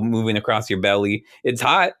tornado moving across your belly. It's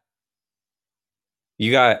hot.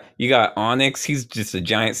 You got Onyx. He's just a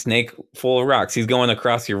giant snake full of rocks. He's going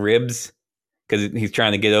across your ribs because he's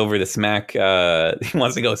trying to get over to smack. He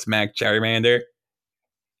wants to go smack Charmander.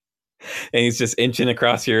 And he's just inching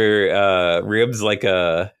across your ribs like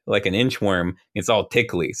an inchworm. It's all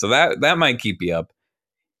tickly, so that might keep you up.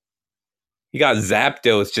 You got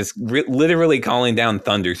Zapdos just literally calling down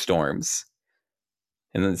thunderstorms.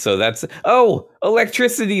 And then, so that's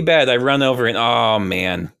electricity bed. I run over and oh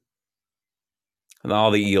man, and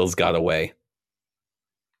all the eels got away.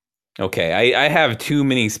 Okay, I have too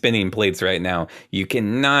many spinning plates right now. You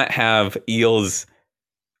cannot have eels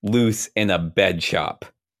loose in a bed shop.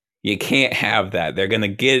 You can't have that. They're gonna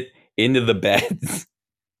get into the beds.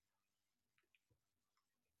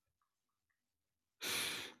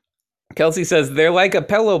 Kelsey says they're like a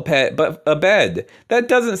pillow pet, but a bed. That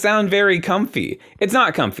doesn't sound very comfy. It's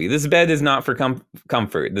not comfy. This bed is not for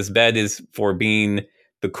comfort. This bed is for being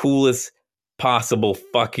the coolest possible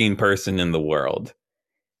fucking person in the world.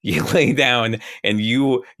 You lay down and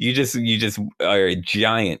you just are a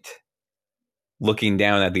giant looking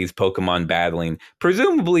down at these Pokemon battling,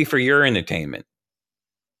 presumably for your entertainment.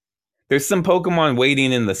 There's some Pokemon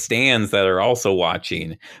waiting in the stands that are also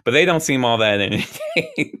watching, but they don't seem all that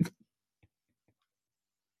entertained.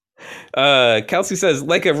 Kelsey says,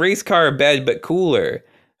 like a race car bed, but cooler.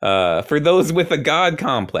 For those with a god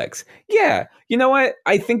complex. Yeah, you know what?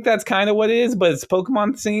 I think that's kind of what it is, but it's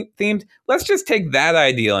Pokemon themed. Let's just take that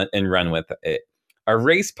idea and run with it. A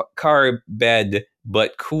race car bed,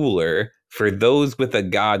 but cooler for those with a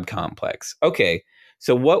god complex. Okay,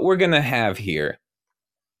 so what we're going to have here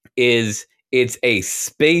is it's a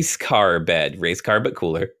space car bed, race car, but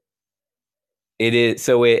cooler. It is,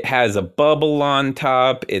 so it has a bubble on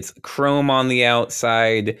top. It's chrome on the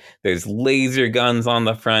outside. There's laser guns on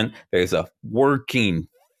the front. There's a working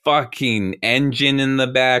fucking engine in the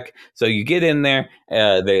back. So you get in there.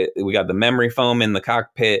 We got the memory foam in the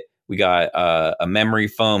cockpit. We got a memory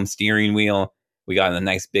foam steering wheel. We got a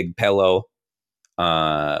nice big pillow.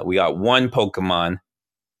 We got one Pokemon,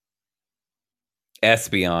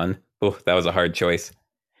 Espeon. Oh, that was a hard choice.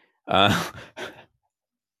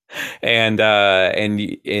 And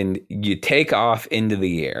you take off into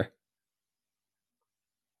the air.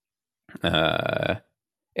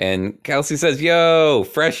 And Kelsey says, "Yo,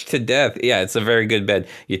 fresh to death." Yeah, it's a very good bed.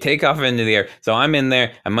 You take off into the air. So I'm in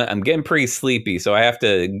there. I'm getting pretty sleepy, so I have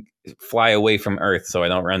to fly away from Earth so I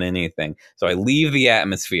don't run anything. So I leave the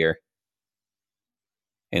atmosphere,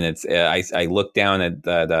 and it's I look down at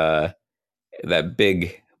that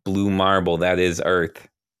big blue marble that is Earth,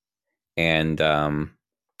 and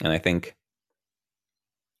I think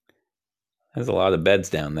there's a lot of beds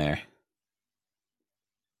down there.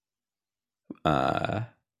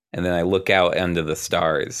 And then I look out under the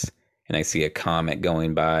stars and I see a comet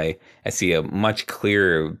going by. I see a much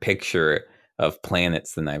clearer picture of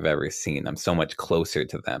planets than I've ever seen. I'm so much closer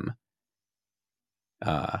to them.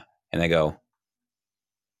 And I go,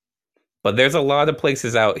 but there's a lot of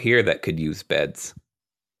places out here that could use beds.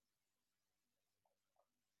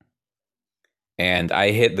 And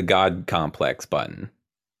I hit the God complex button.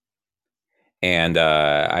 And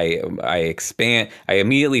I expand. I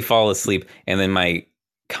immediately fall asleep, and then my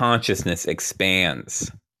consciousness expands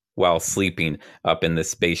while sleeping up in the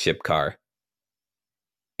spaceship car.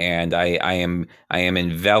 And I am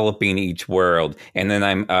enveloping each world, and then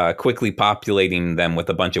I'm quickly populating them with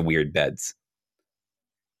a bunch of weird beds.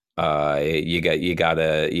 You got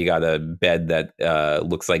a bed that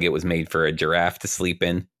looks like it was made for a giraffe to sleep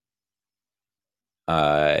in.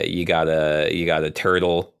 You got a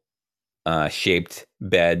turtle shaped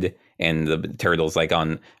bed, and the turtle's like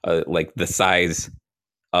on like the size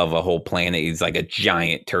of a whole planet. He's like a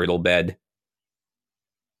giant turtle bed.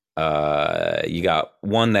 You got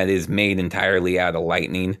one that is made entirely out of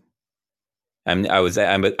lightning. I was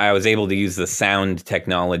able to use the sound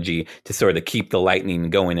technology to sort of keep the lightning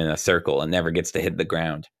going in a circle and never gets to hit the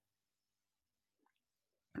ground.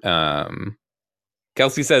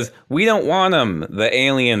 Kelsey says, we don't want them. The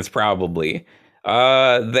aliens probably.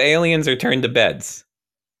 The aliens are turned to beds.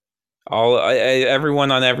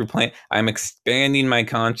 Everyone on every planet. I'm expanding my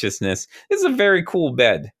consciousness. This is a very cool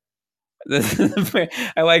bed.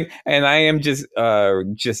 I like, and I am just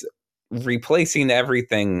replacing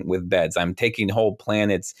everything with beds. I'm taking whole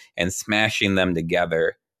planets and smashing them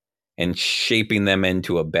together and shaping them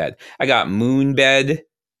into a bed. I got moon bed.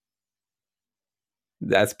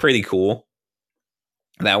 That's pretty cool.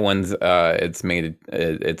 That one's it's made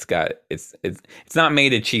it's not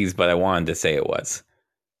made of cheese, but I wanted to say it was.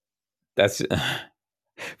 That's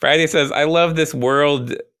Friday says, I love this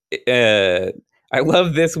world. I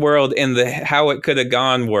love this world in the how it could have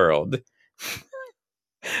gone world.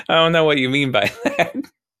 I don't know what you mean by that.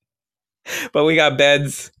 But we got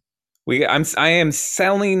beds. I am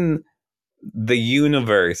selling the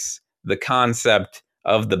universe, the concept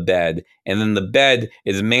of the bed, and then the bed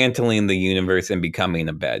is mantling the universe and becoming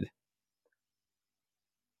a bed.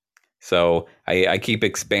 So I keep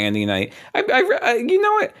expanding. You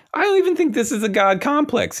know what? I don't even think this is a God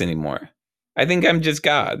complex anymore. I think I'm just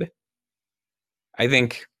God. I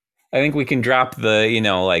think we can drop the,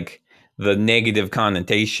 like the negative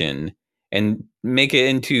connotation and make it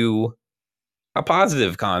into a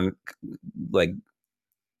positive like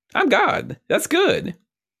I'm God. That's good.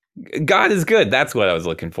 God is good. That's what I was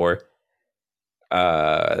looking for.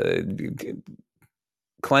 Uh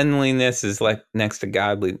Cleanliness is like next to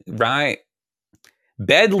godly, right?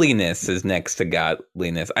 Bedliness is next to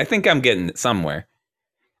godliness. I think I'm getting it somewhere.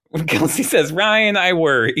 When Kelsey says, Ryan, I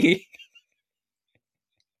worry.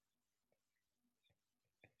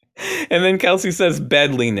 And then Kelsey says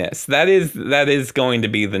bedliness. That is going to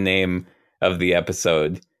be the name of the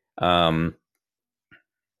episode.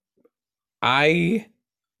 I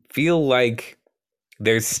feel like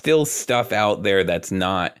there's still stuff out there that's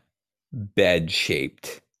not bed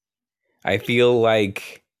shaped. I feel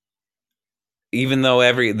like even though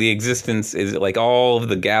the existence is like all of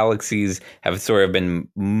the galaxies have sort of been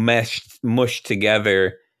mushed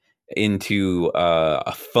together into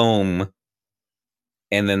a foam,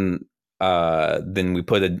 and then we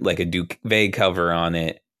put a duvet cover on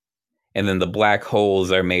it, and then the black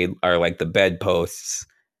holes are like the bedposts.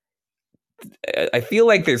 I feel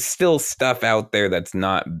like there's still stuff out there that's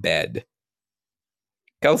not bed.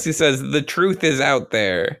 Kelsey says the truth is out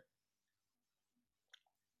there.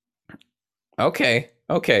 Okay.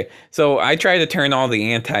 So I try to turn all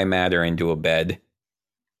the antimatter into a bed.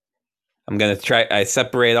 I'm gonna try. I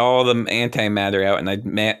separate all the antimatter out,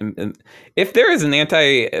 and if there is an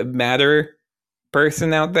antimatter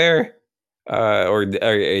person out there, or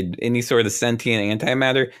any sort of sentient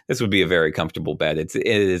antimatter, this would be a very comfortable bed. It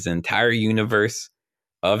is an entire universe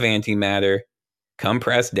of antimatter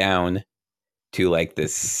compressed down to like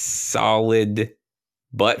this solid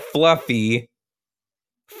but fluffy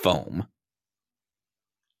foam.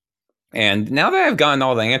 And now that I've gotten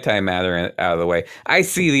all the antimatter out of the way, I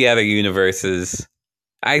see the other universes.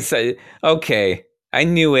 I said, okay, I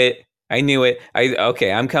knew it.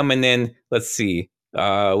 Okay, I'm coming in. Let's see.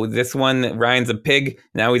 With this one, Ryan's a pig.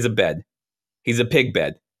 Now he's a bed. He's a pig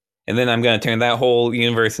bed. And then I'm gonna turn that whole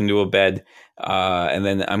universe into a bed. And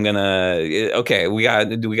then I'm gonna. Okay, we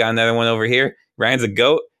got another one over here. Ryan's a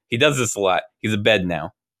goat. He does this a lot. He's a bed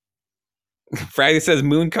now. Friday says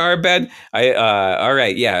moon car bed. All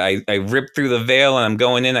right, yeah. I rip through the veil and I'm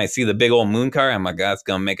going in. I see the big old moon car. I'm like, that's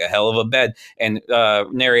gonna make a hell of a bed. And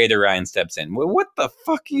narrator Ryan steps in. What the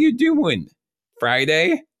fuck are you doing,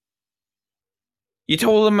 Friday? You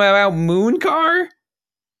told him about moon car?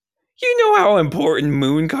 You know how important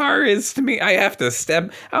moon car is to me. I have to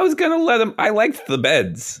step. I was gonna let him. I liked the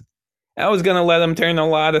beds. I was gonna let him turn a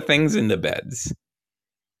lot of things into beds.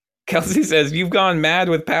 Kelsey says, you've gone mad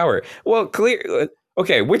with power. Well, clear.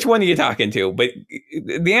 Okay, which one are you talking to? But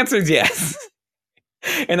the answer is yes.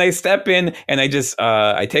 And I step in and I just,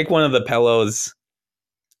 I take one of the pillows,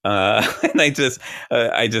 and I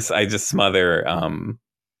just smother.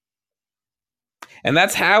 And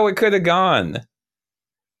that's how it could have gone.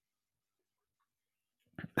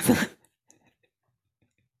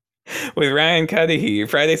 With Ryan Cuddihy.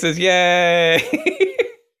 Friday says, yay.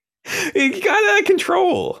 He got out of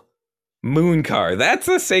control. Moon car. That's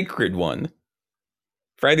a sacred one.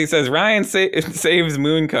 Friday says Ryan saves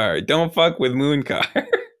moon car. Don't fuck with moon car.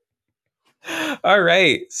 All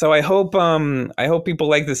right. So I hope people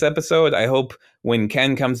like this episode. I hope when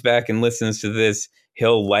Ken comes back and listens to this,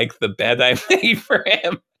 he'll like the bed I made for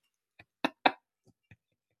him.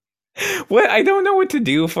 What? I don't know what to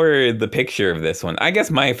do for the picture of this one. I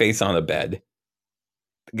guess my face on a bed.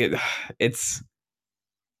 It's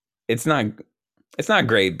not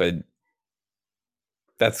great, but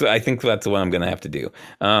I think that's what I'm gonna have to do.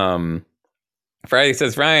 Friday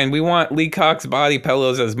says, Ryan, we want Lee Cox body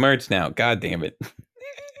pillows as merch now. God damn it.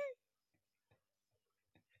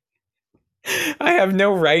 I have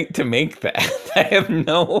no right to make that. I have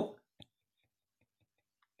no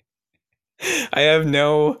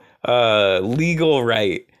legal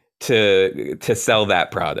right to sell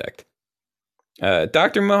that product.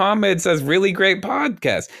 Dr. Muhammad says, really great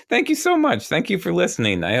podcast. Thank you so much. Thank you for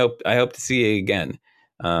listening. I hope to see you again.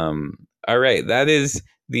 All right. That is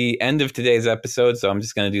the end of today's episode. So I'm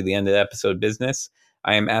just going to do the end of the episode business.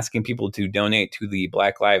 I am asking people to donate to the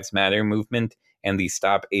Black Lives Matter movement and the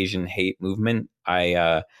Stop Asian Hate movement.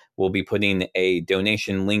 I will be putting a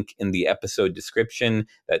donation link in the episode description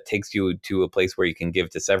that takes you to a place where you can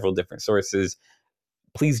give to several different sources.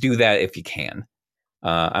 Please do that if you can.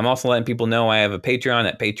 I'm also letting people know I have a Patreon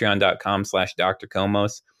at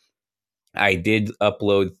patreon.com/drcomos. I did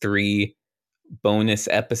upload 3 bonus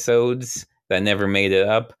episodes that never made it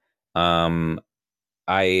up.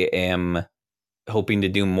 I am hoping to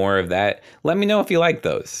do more of that. Let me know if you like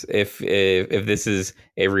those. If this is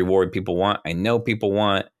a reward people want. I know people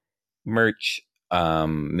want merch.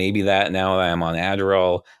 Maybe that now that I'm on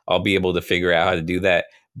Adderall, I'll be able to figure out how to do that.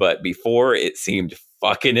 But before, it seemed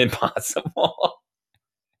fucking impossible.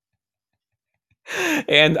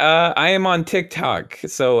 And I am on TikTok.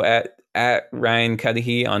 So at Ryan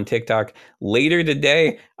Cuddihy on TikTok. Later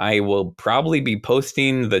today, I will probably be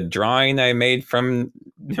posting the drawing I made from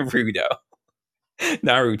Naruto.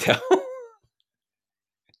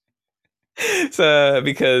 So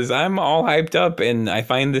because I'm all hyped up and I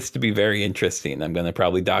find this to be very interesting. I'm going to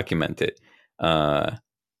probably document it. All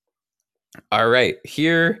right,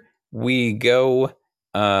 here we go.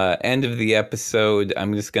 End of the episode.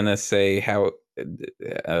 I'm just going to say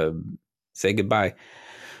say goodbye.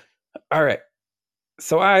 All right.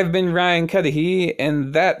 So I've been Ryan Cuddihy,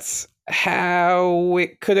 and that's how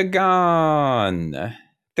it could have gone.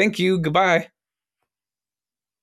 Thank you. Goodbye.